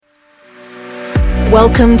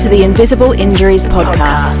Welcome to the Invisible Injuries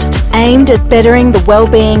Podcast, aimed at bettering the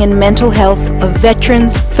well-being and mental health of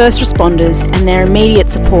veterans, first responders, and their immediate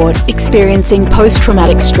support experiencing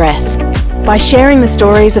post-traumatic stress. By sharing the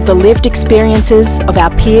stories of the lived experiences of our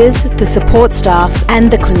peers, the support staff, and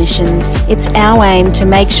the clinicians, it's our aim to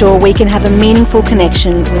make sure we can have a meaningful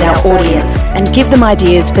connection with our audience and give them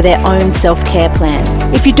ideas for their own self-care plan.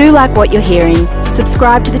 If you do like what you're hearing,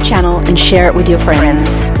 subscribe to the channel and share it with your friends.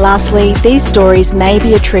 Lastly, these stories may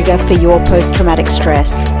be a trigger for your post-traumatic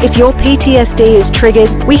stress. If your PTSD is triggered,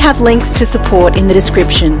 we have links to support in the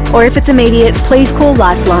description, or if it's immediate, please call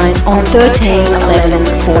Lifeline on 13 11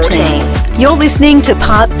 14. You're listening to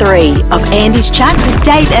part 3 of Andy's chat with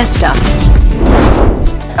Dave Esther.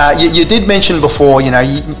 You did mention before,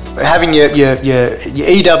 having your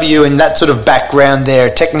EW and that sort of background there,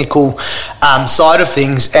 technical side of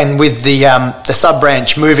things, and with the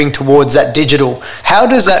sub-branch moving towards that digital. How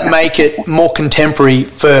does that make it more contemporary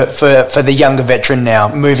for the younger veteran now,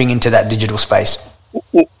 moving into that digital space?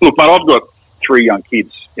 Well, look, mate, I've got 3 young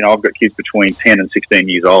kids. I've got kids between 10 and 16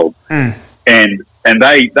 years old. And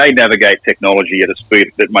they navigate technology at a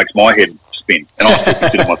speed that makes my head spin. And I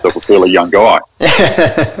consider myself a fairly young guy. So,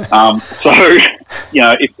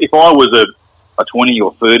 if I was a 20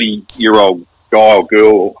 or 30-year-old guy or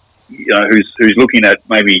girl, who's looking at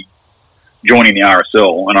maybe joining the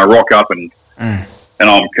RSL, and I rock up and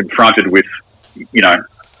I'm confronted with,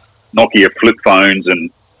 Nokia flip phones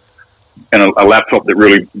and a laptop that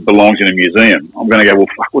really belongs in a museum, I'm going to go, well,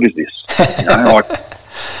 fuck, what is this?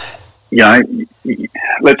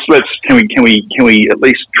 Can we at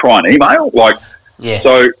least try an email?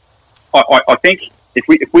 So I think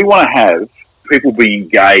if we want to have people be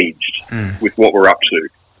engaged with what we're up to,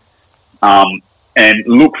 and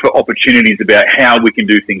look for opportunities about how we can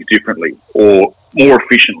do things differently or more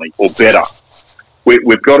efficiently or better,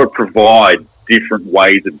 we've got to provide different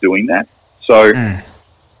ways of doing that. So,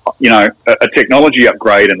 a technology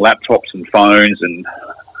upgrade and laptops and phones and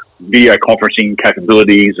video conferencing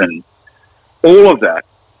capabilities and all of that,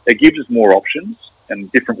 it gives us more options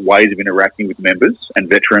and different ways of interacting with members and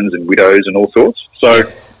veterans and widows and all sorts. So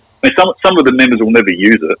some of the members will never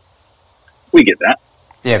use it. We get that.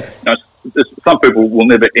 Yeah. Some people will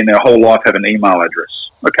never in their whole life have an email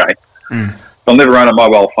address. Okay. They'll never own a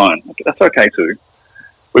mobile phone. That's okay too.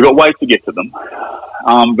 We've got ways to get to them.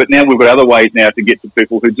 But now we've got other ways now to get to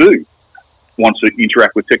people who do want to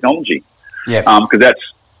interact with technology. Yeah. Because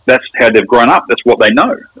that's how they've grown up. That's what they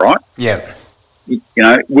know, right? Yeah.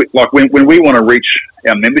 When we want to reach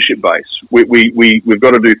our membership base, we've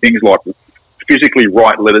got to do things like physically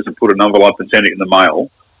write letters and put an envelope and send it in the mail,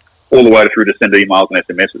 all the way through to send emails and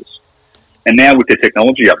SMSs. And now with the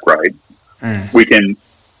technology upgrade, we can.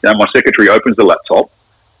 My secretary opens the laptop,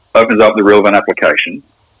 opens up the relevant application,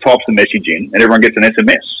 types the message in, and everyone gets an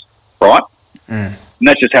SMS, right? And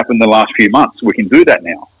that's just happened in the last few months. We can do that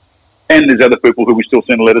now. And there's other people who we still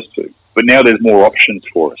send letters to. But now there's more options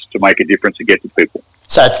for us to make a difference and get to people.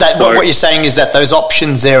 So what you're saying is that those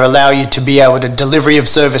options there allow you to be able to delivery of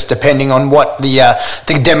service depending on what the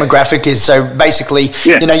demographic is. So basically,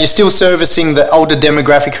 you're still servicing the older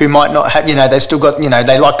demographic who might not have, they've still got,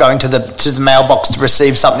 they like going to the mailbox to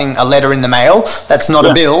receive a letter in the mail. That's not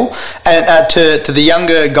a bill. And to the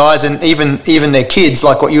younger guys and even their kids,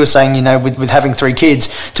 like what you were saying, with having 3 kids,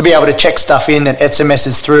 to be able to check stuff in and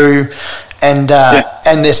SMSs through, and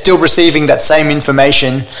they're still receiving that same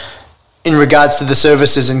information in regards to the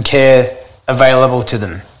services and care available to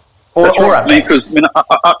them, or updates. Because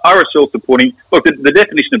RSL supporting. Look, the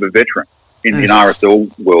definition of a veteran in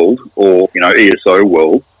RSL world or ESO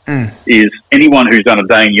world is anyone who's done a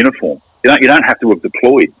day in uniform. You don't have to have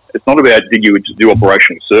deployed. It's not about did you just do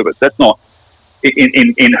operational service. That's not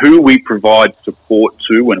in who we provide support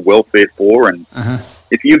to and welfare for. And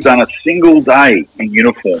if you've done a single day in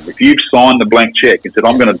uniform, if you've signed the blank check and said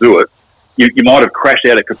I'm going to do it. You might have crashed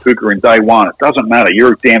out at Kapooka in day 1. It doesn't matter.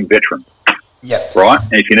 You're a damn veteran. Yep. Right?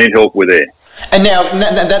 And if you need help, we're there. And now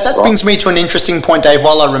that brings me to an interesting point, Dave,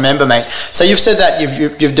 while I remember, mate. So you've said that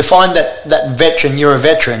you've defined that veteran, you're a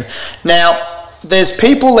veteran. Now, there's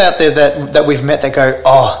people out there that we've met that go,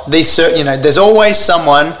 there's always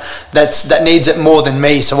someone that needs it more than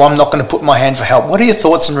me, so I'm not going to put my hand for help. What are your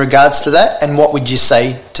thoughts in regards to that? And what would you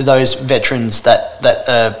say to those veterans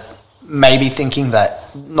that maybe thinking that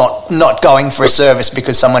not going for a service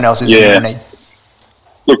because someone else is in need?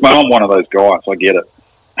 Look, mate, I'm one of those guys. I get it.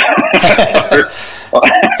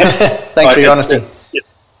 Thanks for your honesty.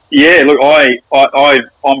 Yeah, look,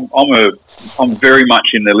 I'm very much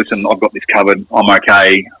in there. Listen, I've got this covered. I'm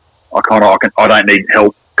okay. I don't need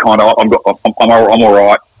help. I'm all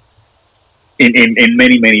right in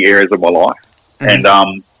many areas of my life. And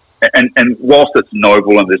whilst it's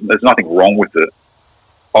noble and there's nothing wrong with it,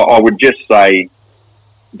 I would just say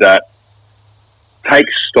that take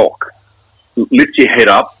stock, lift your head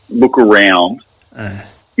up, look around,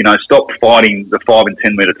 stop fighting the 5 and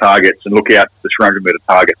 10 metre targets and look out the 300 metre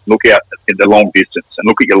targets, look out in the long distance and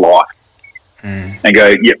look at your life and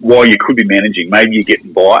go, while you could be managing, maybe you're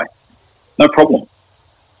getting by, no problem.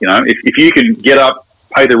 If you can get up,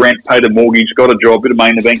 pay the rent, pay the mortgage, got a job, bit of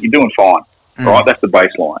money in the bank, you're doing fine, right? That's the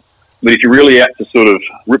baseline. But if you're really out to sort of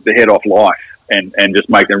rip the head off life and just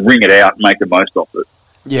wring it out and make the most of it,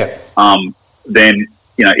 then,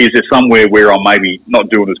 is there somewhere where I'm maybe not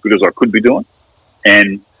doing as good as I could be doing?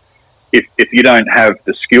 And if you don't have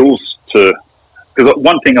the skills to... Because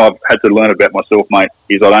one thing I've had to learn about myself, mate,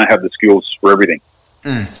 is I don't have the skills for everything.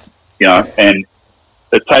 And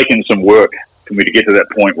it's taken some work for me to get to that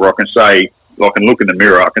point where I can say, I can look in the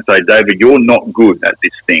mirror, I can say, David, you're not good at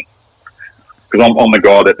this thing. Because I'm the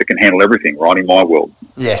guy that can handle everything, right, in my world.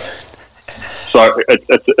 Yeah. So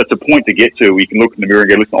it's a point to get to where you can look in the mirror and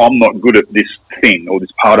go, listen, I'm not good at this thing or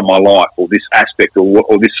this part of my life or this aspect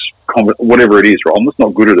or this whatever it is, right? I'm just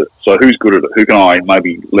not good at it. So who's good at it? Who can I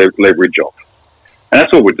maybe leverage off? And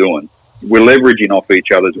that's what we're doing. We're leveraging off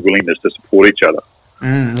each other's willingness to support each other.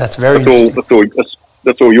 That's very interesting.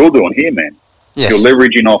 That's all you're doing here, man. Yes. You're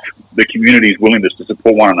leveraging off the community's willingness to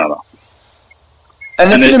support one another.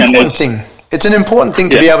 And it's an important thing. It's an important thing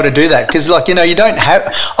to be able to do that because, you don't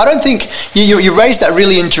have... I don't think... You raised that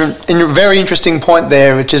really very interesting point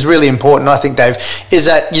there, which is really important, I think, Dave, is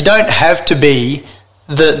that you don't have to be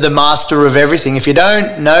the master of everything. If you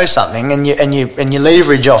don't know something and you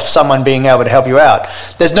leverage off someone being able to help you out,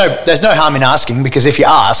 there's no harm in asking, because if you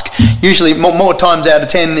ask, usually more times out of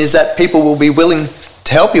 10 is that people will be willing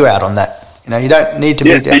to help you out on that. You don't need to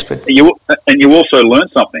be the expert. And you also learn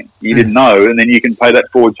something you didn't know, and then you can pay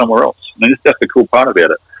that forward somewhere else. And that's the cool part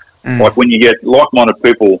about it. Like when you get like-minded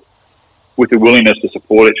people with the willingness to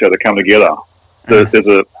support each other come together, there's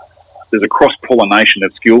a cross-pollination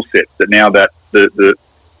of skill sets that now that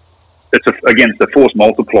it's a force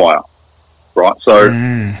multiplier, right? So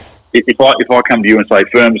if I come to you and say,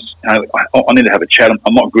 Firms, I need to have a chat.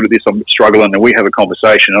 I'm not good at this. I'm struggling, and we have a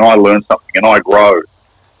conversation, and I learn something, and I grow.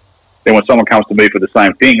 Then when someone comes to me for the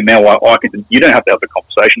same thing, now I can. You don't have to have the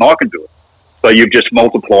conversation. I can do it. So you've just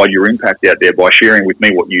multiplied your impact out there by sharing with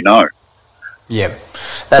me what you know. Yeah.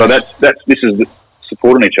 So this is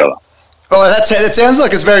supporting each other. Well, that sounds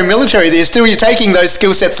like it's very military. You're taking those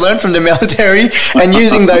skill sets learned from the military and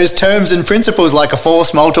using those terms and principles like a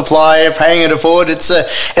force multiplier, paying it forward. It's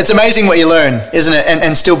amazing what you learn, isn't it?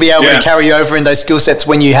 And still be able to carry over in those skill sets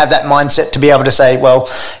when you have that mindset to be able to say, well,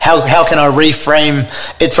 how can I reframe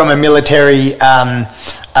it from a military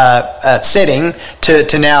setting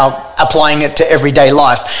to now applying it to everyday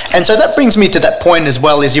life. And so that brings me to that point as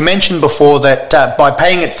well, as you mentioned before, that by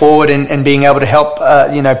paying it forward and being able to help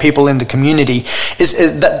people in the community,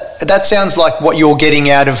 that sounds like what you're getting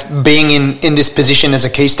out of being in this position as a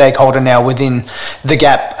key stakeholder now within the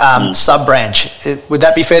GAP sub-branch. Would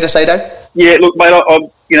that be fair to say, Dave? Yeah, look, mate,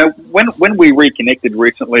 when we reconnected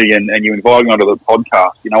recently and you invited me onto the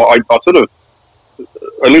podcast, I sort of,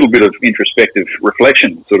 a little bit of introspective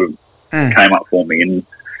reflection sort of came up for me, and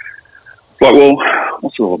it's like, well,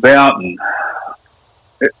 what's it all about? And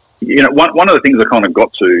one of the things I kind of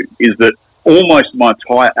got to is that almost my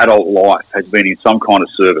entire adult life has been in some kind of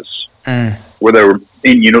service, whether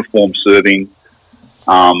in uniform serving,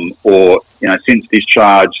 or since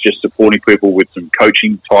discharge, just supporting people with some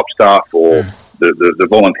coaching type stuff, or the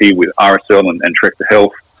volunteer with RSL and Trek to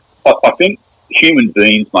Health. I think human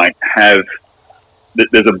beings, mate,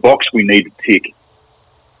 there's a box we need to tick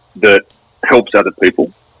that helps other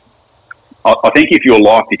people. I think if your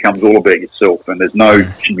life becomes all about yourself and there's no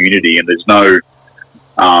community and there's no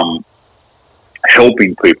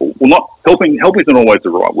helping people, well, not helping is not always the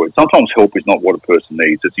right word. Sometimes help is not what a person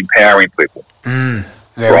needs. It's empowering people.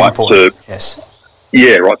 Very important. So, yes.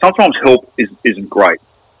 Yeah, right. Sometimes help isn't great.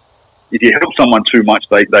 If you help someone too much,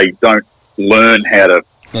 they don't learn how to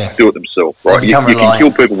do it themselves. Right? You can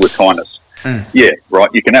kill people with kindness. Yeah, right.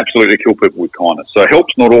 You can absolutely kill people with kindness. So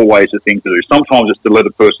help's not always the thing to do. Sometimes it's to let a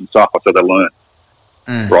person suffer so they learn,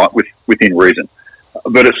 right, within reason.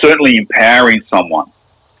 But it's certainly empowering someone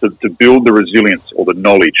to build the resilience or the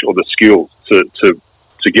knowledge or the skills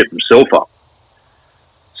to get themselves up.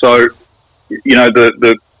 So,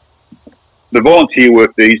 the volunteer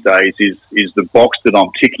work these days is the box that I'm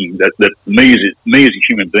ticking that me as a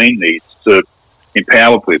human being needs to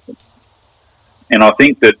empower people. And I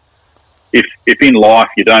think that if in life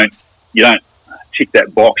you don't tick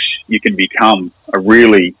that box, you can become a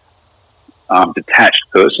really detached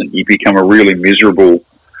person. You become a really miserable,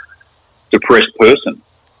 depressed person.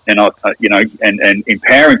 And and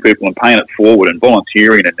empowering people and paying it forward and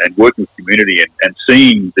volunteering and working with community and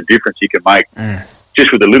seeing the difference you can make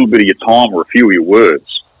just with a little bit of your time or a few of your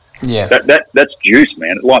words. Yeah, that's juice,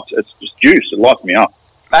 man. It's just juice. It lights me up.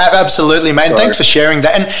 Absolutely, mate. Thanks for sharing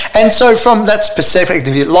that. And so from that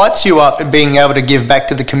perspective, it lights you up being able to give back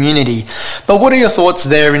to the community. But what are your thoughts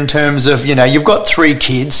there in terms of, you've got 3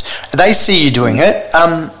 kids, they see you doing it.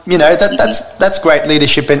 That's great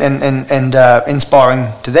leadership and inspiring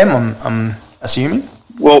to them, I'm assuming.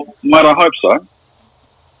 Well, mate, I hope so.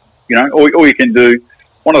 All you can do,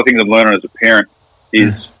 one of the things I'm learning as a parent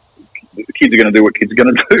is the kids are going to do what kids are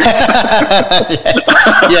going to do.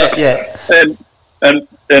 yeah.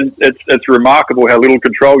 And it's remarkable how little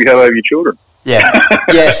control you have over your children. Yeah.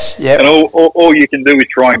 Yes. Yeah. And all you can do is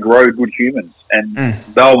try and grow good humans, and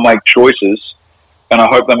they'll make choices, and I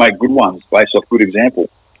hope they make good ones based off good example.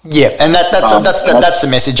 Yeah, and that's the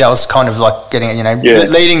message I was kind of like getting at.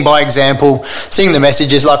 Leading by example, seeing the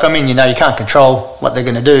messages. Like, you can't control what they're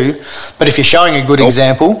going to do, but if you're showing a good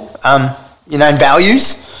example, and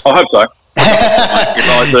values. I hope so.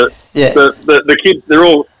 The kids, they're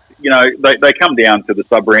all. They come down to the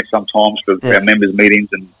sub-branch sometimes for our members' meetings,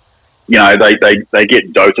 and they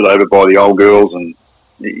get doted over by the old girls, and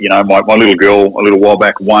my little girl a little while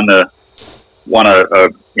back won a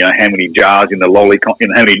how many jars in the lolly how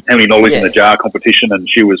many lollies in the jar competition, and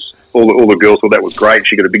she was all the girls thought that was great.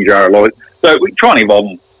 She got a big jar of lollies, so we try and involve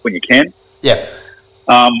them when you can. Yeah.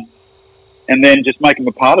 And then just make them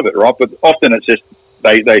a part of it, right? But often it's just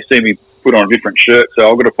they see me put on a different shirt,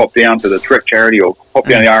 so I've got to pop down to the Trek charity or pop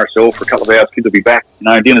down to the RSL for a couple of hours. Kids will be back.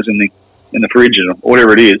 Dinner's in the fridge or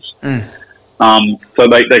whatever it is. So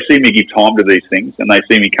they see me give time to these things, and they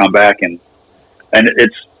see me come back, and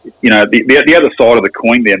it's the other side of the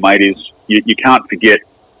coin there, mate, is you can't forget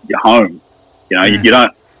your home. You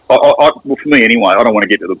don't. Well, for me anyway, I don't want to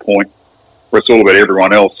get to the point where it's all about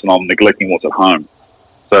everyone else and I'm neglecting what's at home.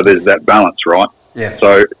 So there's that balance, right? Yeah.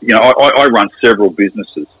 So I run several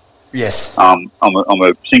businesses. Yes. I'm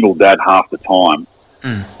a single dad half the time.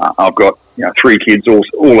 I've got 3 kids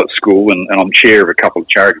all at school, and I'm chair of a couple of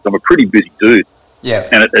charities. I'm a pretty busy dude. Yeah.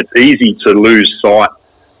 And it's easy to lose sight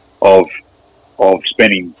of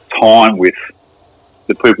spending time with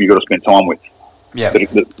the people you've got to spend time with. Yeah.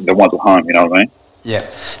 The ones at home, you know what I mean? Yeah.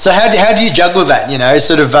 So how do you juggle that?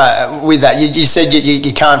 With that, you said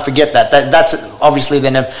you can't forget that. That's obviously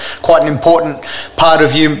then quite an important part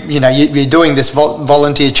of you. You're doing this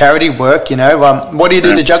volunteer charity work. What do you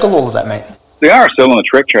do to juggle all of that, mate? The RSL and the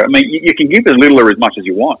Trek charity. You can give as little or as much as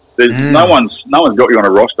you want. There's no one's got you on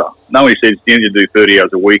a roster. Nobody says you need to do 30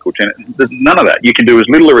 hours a week or 10. There's none of that. You can do as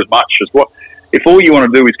little or as much as what. If all you want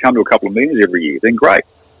to do is come to a couple of meetings every year, then great,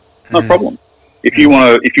 no problem. If you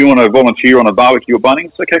want to volunteer on a barbecue or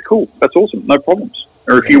Bunnings, okay, cool, that's awesome, no problems.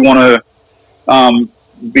 Or if you want to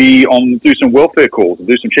do some welfare calls and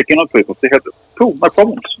do some check in on people, cool, no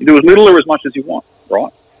problems. You do as little or as much as you want,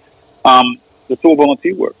 right? It's all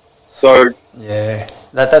volunteer work. So yeah,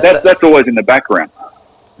 that's always in the background.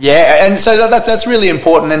 Yeah, and so that's really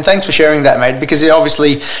important, and thanks for sharing that, mate, because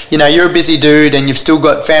obviously, you're a busy dude and you've still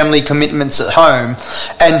got family commitments at home,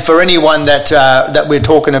 and for anyone that we're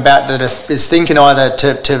talking about that is thinking either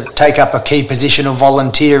to take up a key position or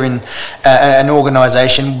volunteer in an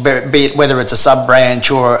organisation, be it whether it's a sub-branch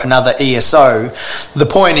or another ESO, the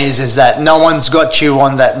point is that no one's got you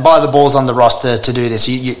on that, by the balls on the roster to do this.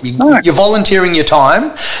 You're volunteering your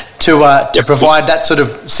time to provide that sort of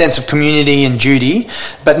sense of community and duty,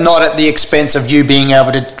 but not at the expense of you being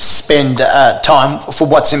able to spend time for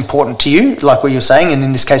what's important to you, like what you're saying, and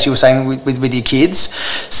in this case you were saying with your kids.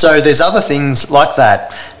 So there's other things like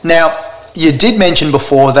that. Now, you did mention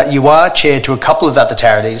before that you are chair to a couple of other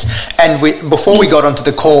charities, and before we got onto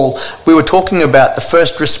the call, we were talking about the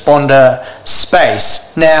first responder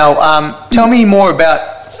space. Now, tell me more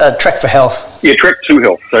about Trek for Health. Yeah, Trek to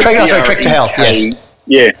Health. So Trek to Health, yes.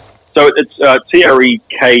 Yeah. So it's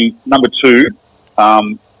TREK number 2,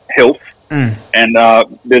 health, and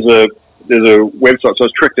there's a website. So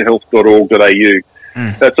it's trektohealth.org.au.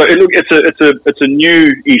 So it's a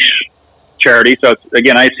new-ish charity. So it's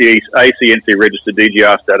again ACNC registered,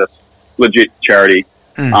 DGR status, legit charity.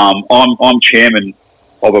 I'm chairman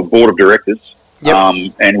of a board of directors,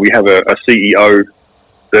 and we have a CEO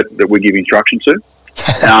that we give instruction to.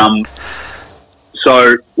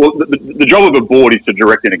 So, the job of a board is to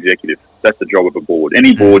direct an executive. That's the job of a board.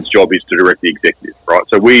 Any board's job is to direct the executive, right?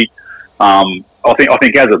 So we I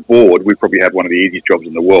think as a board, we probably have one of the easiest jobs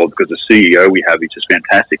in the world because the CEO we have is just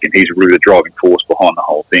fantastic, and he's really the driving force behind the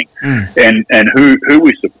whole thing. And who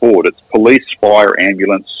we support, it's police, fire,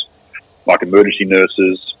 ambulance, like emergency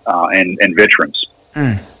nurses, and veterans.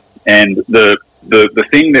 And the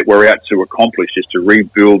thing that we're out to accomplish is to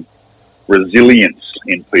rebuild resilience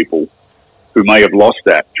in people who may have lost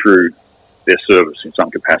that through their service in some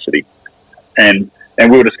capacity. And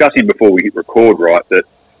we were discussing before we hit record, right, that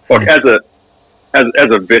like as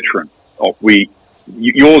a veteran,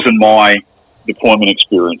 yours and my deployment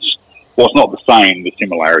experience was not the same, the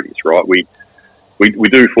similarities, right? We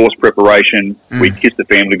do force preparation, we kiss the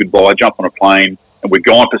family goodbye, jump on a plane, and we're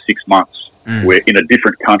gone for 6 months. We're in a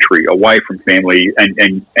different country, away from family,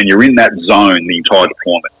 and you're in that zone the entire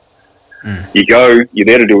deployment. You go, you're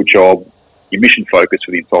there to do a job, you're mission focused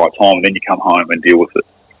for the entire time, and then you come home and deal with it,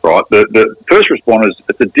 right? The first responders,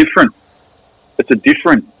 it's a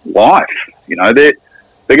different life. You know, they're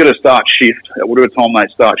going to start shift at whatever time they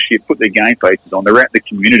start shift, put their game faces on. They're out in the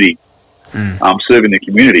community, serving the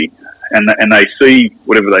community, and they see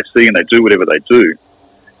whatever they see, and they do whatever they do.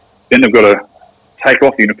 Then they've got to take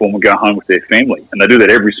off the uniform and go home with their family, and they do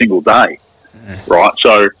that every single day, right?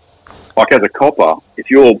 So, like as a copper,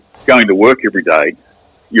 if you're going to work every day,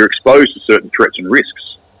 you're exposed to certain threats and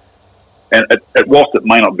risks. And whilst it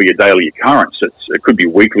may not be a daily occurrence, it could be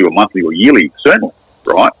weekly or monthly or yearly, certainly,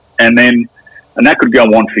 right? And that could go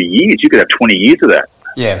on for years. You could have 20 years of that.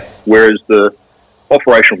 Yeah. Whereas the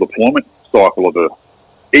operational deployment cycle of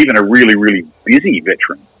even a really, really busy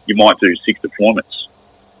veteran, you might do 6 deployments.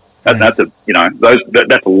 That's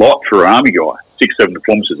a lot for an Army guy. 6, 7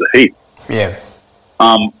 deployments is a heap. Yeah.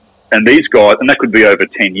 And these guys, and that could be over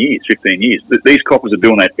 10 years, 15 years. These coppers are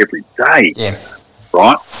doing that every day. Yeah.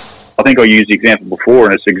 Right? I think I used the example before,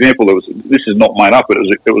 and it's an example this is not made up, but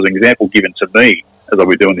it was an example given to me as I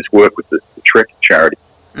was doing this work with the Trek charity.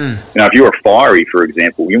 You know, if you're a firey, for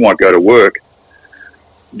example, you might go to work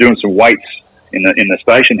doing some weights in the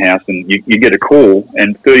station house, and you get a call,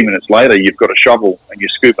 and 30 minutes later you've got a shovel and you're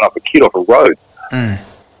scooping up a kid off a road. And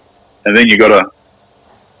then you got to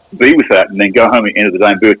be with that and then go home at the end of the day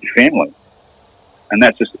and be with your family. And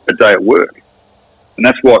that's just a day at work. And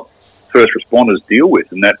that's what first responders deal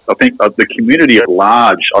with. And that, I think, the community at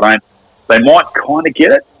large, they might kind of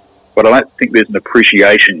get it, but I don't think there's an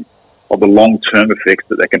appreciation of the long-term effects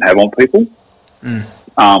that they can have on people.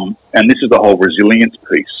 And this is the whole resilience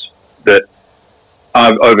piece that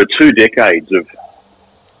over 2 decades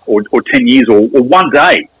or 10 years or one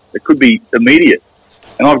day, it could be immediate.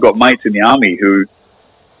 And I've got mates in the Army who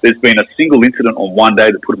there's been a single incident on one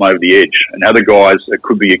day that put them over the edge. And other guys, it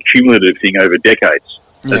could be a cumulative thing over decades.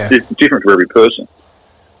 Yeah. It's different for every person.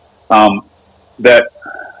 That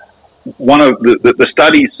one of the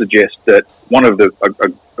studies suggest that one of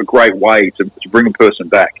a great way to bring a person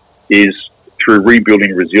back is through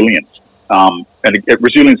rebuilding resilience. And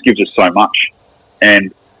resilience gives us so much.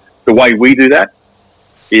 And the way we do that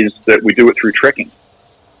is that we do it through trekking.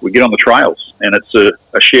 We get on the trails, and it's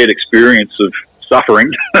a shared experience of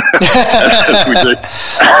suffering. As we do.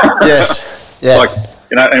 Yes. Yeah. Like,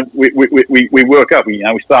 you know, and we work up. We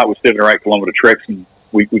start with 7 or 8 kilometre treks, and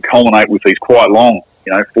we culminate with these quite long,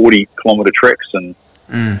 40 kilometre treks and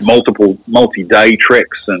multi-day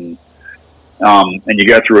treks, and you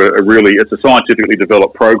go through it's a scientifically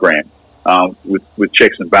developed program with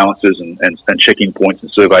checks and balances and check-in points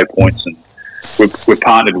and survey points, and we're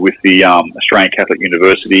partnered with the Australian Catholic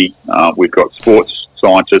University. We've got sports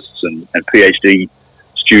scientists and PhD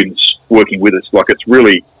students working with us. Like, it's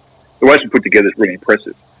really, the way it's put together is really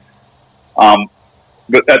impressive.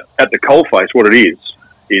 But at the coalface, what it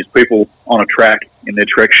is people on a track in their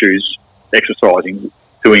trek shoes, exercising,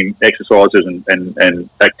 doing exercises and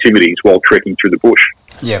activities while trekking through the bush.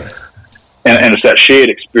 Yeah. And it's that shared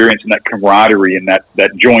experience and that camaraderie and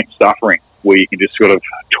that joint suffering where you can just sort of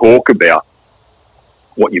talk about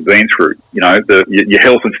what you've been through. Your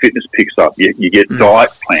health and fitness picks up. You get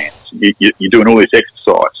diet plans. You're doing all this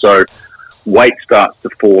exercise. So weight starts to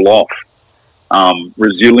fall off.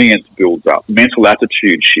 Resilience builds up. Mental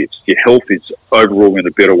attitude shifts. Your health is overall in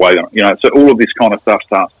a better way. So all of this kind of stuff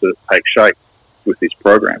starts to take shape with this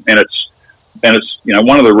program. And it's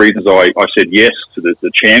one of the reasons I said yes to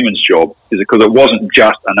the chairman's job is because it wasn't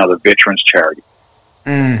just another veterans charity.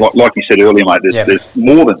 Like you said earlier, mate, there's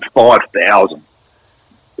more than 5,000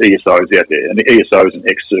 ESOs out there, and the ESO is an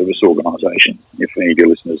ex-service organisation, if any of your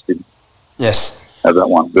listeners didn't have that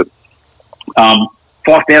one. But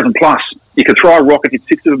 5,000 plus. You could try a rocket, hit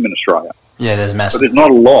 6 of them in Australia. Yeah, there's massive. But there's not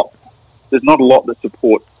a lot. There's not a lot that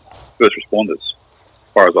support first responders,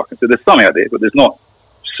 as far as I can see. There's some out there, but there's not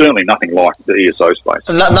certainly nothing like the ESO space.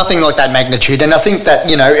 Nothing like that magnitude. And I think that,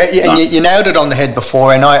 you nailed it on the head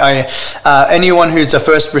before. And anyone who's a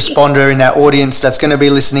first responder in our audience that's going to be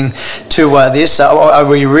listening to this,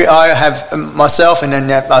 I have myself, and then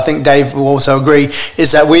I think Dave will also agree,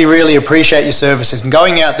 is that we really appreciate your services and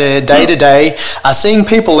going out there day to day, seeing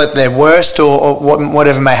people at their worst or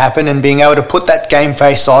whatever may happen, and being able to put that game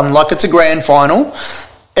face on like it's a grand final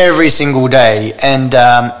every single day, and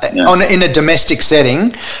in a domestic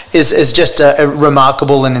setting is just a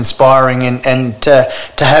remarkable and inspiring, and to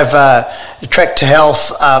have Trek to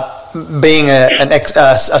Health being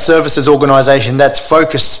a services organisation that's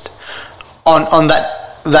focused on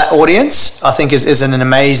that audience, I think is an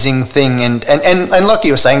amazing thing. And like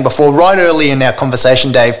you were saying before, right early in our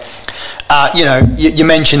conversation, Dave, you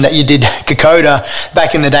mentioned that you did Kokoda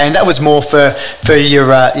back in the day, and that was more for your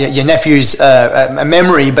nephew's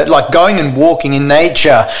memory. But like going and walking in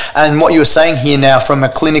nature, and what you were saying here now from a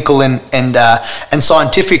clinical and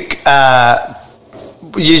scientific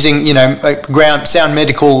using sound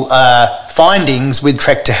medical findings with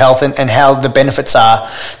Trek to Health, and how the benefits are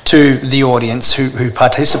to the audience who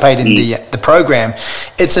participate in the program.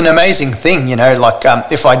 It's an amazing thing,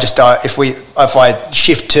 if I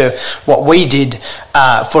shift to what we did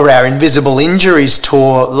for our Invisible Injuries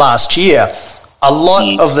tour last year, a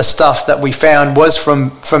lot of the stuff that we found was from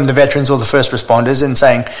the veterans or the first responders, and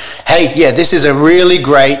saying, hey, yeah, this is a really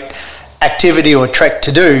great activity or trek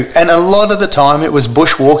to do. And a lot of the time it was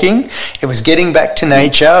bushwalking, it was getting back to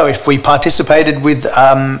nature. If we participated with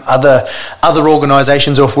other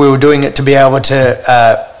organisations, or if we were doing it to be able to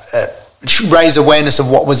raise awareness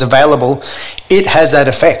of what was available, it has that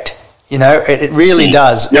effect. It really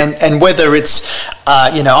does. Yep. And whether it's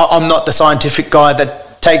I'm not the scientific guy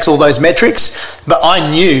that takes all those metrics, but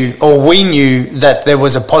we knew that there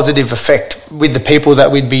was a positive effect with the people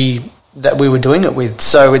that we were doing it with.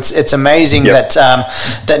 So it's amazing that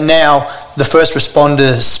now the first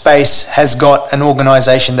responder space has got an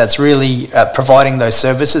organisation that's really providing those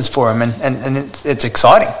services for them, and it's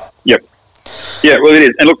exciting. Yep. Yeah, well, it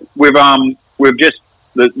is. And look, we've just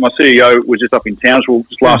my CEO was just up in Townsville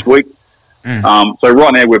just last week. So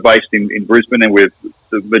right now we're based in Brisbane, and the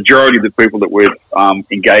majority of the people that we've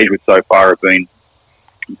engaged with so far have been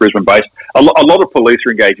Brisbane based. A lot of police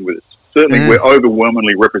are engaging with us. Certainly, we're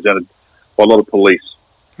overwhelmingly represented by a lot of police,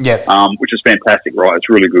 which is fantastic, right? It's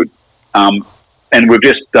really good. And we've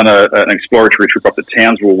just done an exploratory trip up to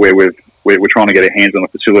Townsville, where we're trying to get our hands on a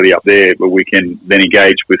facility up there where we can then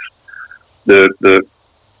engage with the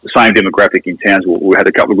same demographic in Townsville. We had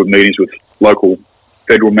a couple of good meetings with local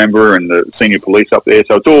federal member and the senior police up there.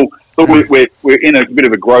 So it's all, we're in a bit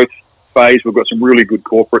of a growth phase. We've got some really good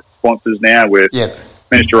corporate sponsors now. We've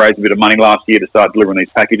managed to raise a bit of money last year to start delivering these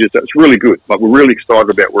packages. So it's really good. Like, we're really excited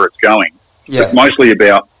about where it's going. It's mostly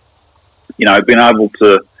about, being able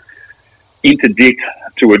to interdict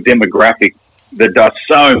to a demographic that does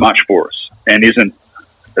so much for us and isn't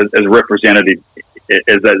as representative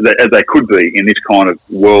as they could be in this kind of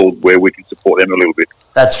world where we can support them a little bit.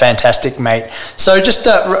 That's fantastic, mate. So just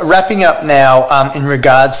wrapping up now in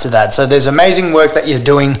regards to that. So there's amazing work that you're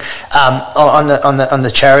doing on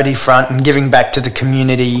the charity front and giving back to the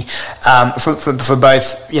community for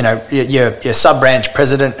both, your sub-branch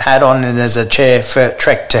president hat on and as a chair for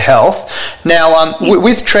Trek to Health. Now,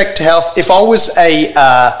 with Trek to Health, if I was a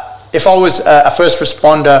first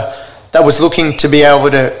responder that was looking to be able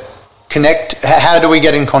to connect, how do we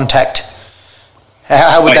get in contact?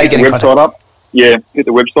 How would they get in contact? Up. Yeah, hit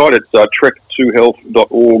the website. It's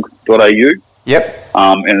trek2health.org.au. Yep.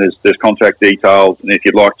 And there's contact details. And if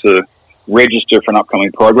you'd like to register for an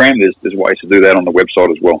upcoming program, there's ways to do that on the website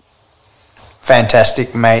as well.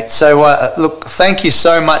 Fantastic, mate. So, look, thank you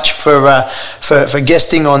so much for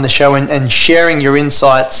guesting on the show and sharing your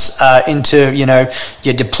insights into your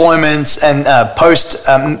deployments and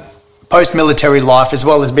post-military life, as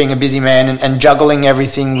well as being a busy man and juggling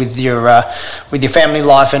everything with your family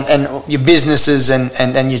life and your businesses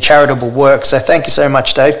and your charitable work. So thank you so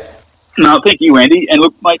much, Dave. No, thank you, Andy. And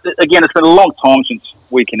look, mate, again, it's been a long time since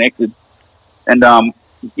we connected. And, I've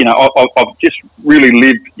just really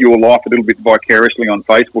lived your life a little bit vicariously on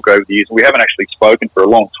Facebook over the years. We haven't actually spoken for a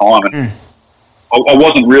long time. And I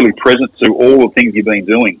wasn't really present to all the things you've been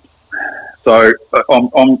doing. So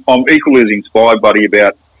I'm equally as inspired, buddy,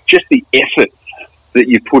 about just the effort that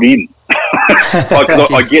you put in.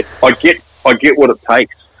 I get what it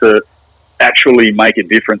takes to actually make a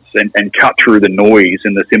difference and cut through the noise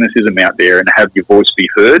and the cynicism out there and have your voice be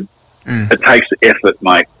heard. It takes effort,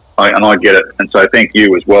 mate. And I get it. And so thank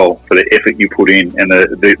you as well for the effort you put in and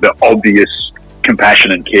the obvious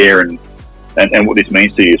compassion and care and what this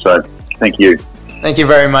means to you. So thank you. Thank you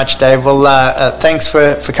very much, Dave. Well, thanks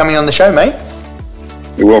for coming on the show, mate.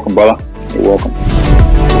 You're welcome, brother. You're welcome.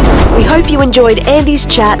 We hope you enjoyed Andy's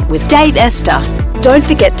chat with Dave Ester. Don't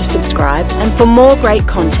forget to subscribe, and for more great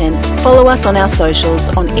content, follow us on our socials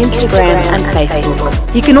on Instagram and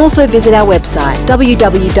Facebook. You can also visit our website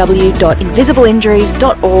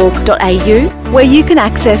www.invisibleinjuries.org.au, where you can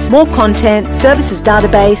access more content, services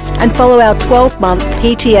database, and follow our 12-month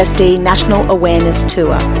PTSD National Awareness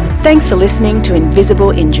Tour. Thanks for listening to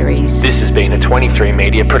Invisible Injuries. This has been a 23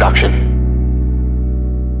 Media production.